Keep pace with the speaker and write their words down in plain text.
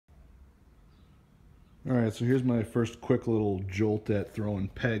All right, so here's my first quick little jolt at throwing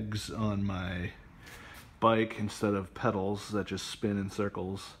pegs on my bike instead of pedals that just spin in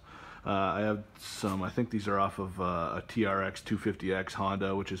circles. I have some, I think these are off of a TRX 250X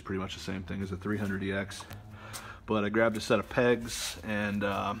Honda, which is pretty much the same thing as a 300EX. But I grabbed a set of pegs, and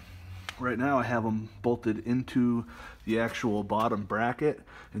right now I have them bolted into the actual bottom bracket,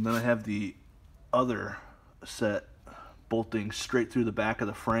 and then I have the other set bolting straight through the back of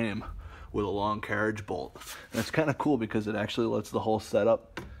the frame with a long carriage bolt. And it's kind of cool because it actually lets the whole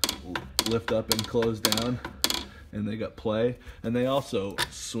setup lift up and close down, and they got play, and they also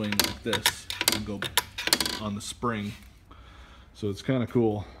swing like this and go on the spring, so it's kind of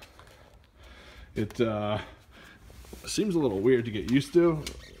cool. It seems a little weird to get used to.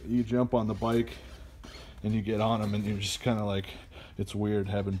 You jump on the bike and you get on them and you're just kind of like, it's weird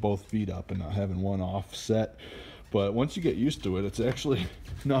having both feet up and not having one offset. But once you get used to it, it's actually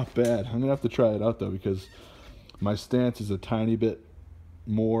not bad. I'm gonna have to try it out though, because my stance is a tiny bit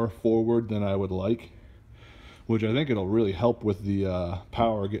more forward than I would like, which I think it'll really help with the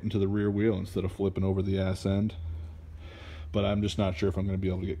power getting to the rear wheel instead of flipping over the ass end. But I'm just not sure if I'm gonna be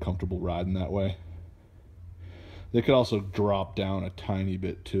able to get comfortable riding that way. They could also drop down a tiny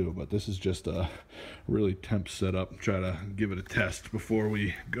bit too, but this is just a really temp setup. Try to give it a test before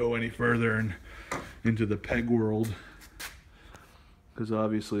we go any further and into the peg world, because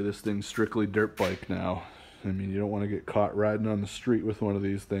obviously this thing's strictly dirt bike now. I mean, you don't want to get caught riding on the street with one of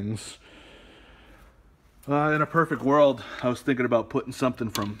these things. In a perfect world, I was thinking about putting something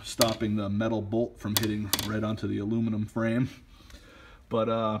from stopping the metal bolt from hitting right onto the aluminum frame, but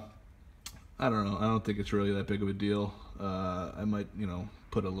I don't know. I don't think it's really that big of a deal. I might,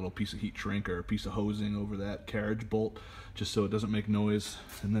 put a little piece of heat shrink or a piece of hosing over that carriage bolt just so it doesn't make noise,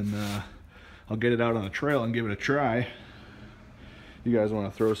 and then I'll get it out on the trail and give it a try. You guys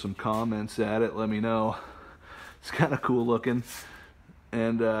want to throw some comments at it, let me know. It's kind of cool looking,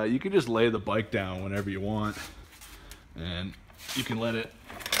 and you can just lay the bike down whenever you want, and you can let it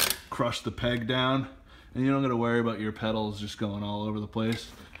crush the peg down, and you don't got to worry about your pedals just going all over the place.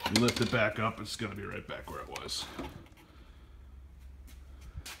 You lift it back up, it's going to be right back where it was.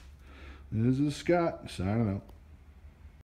 This is Scott signing out.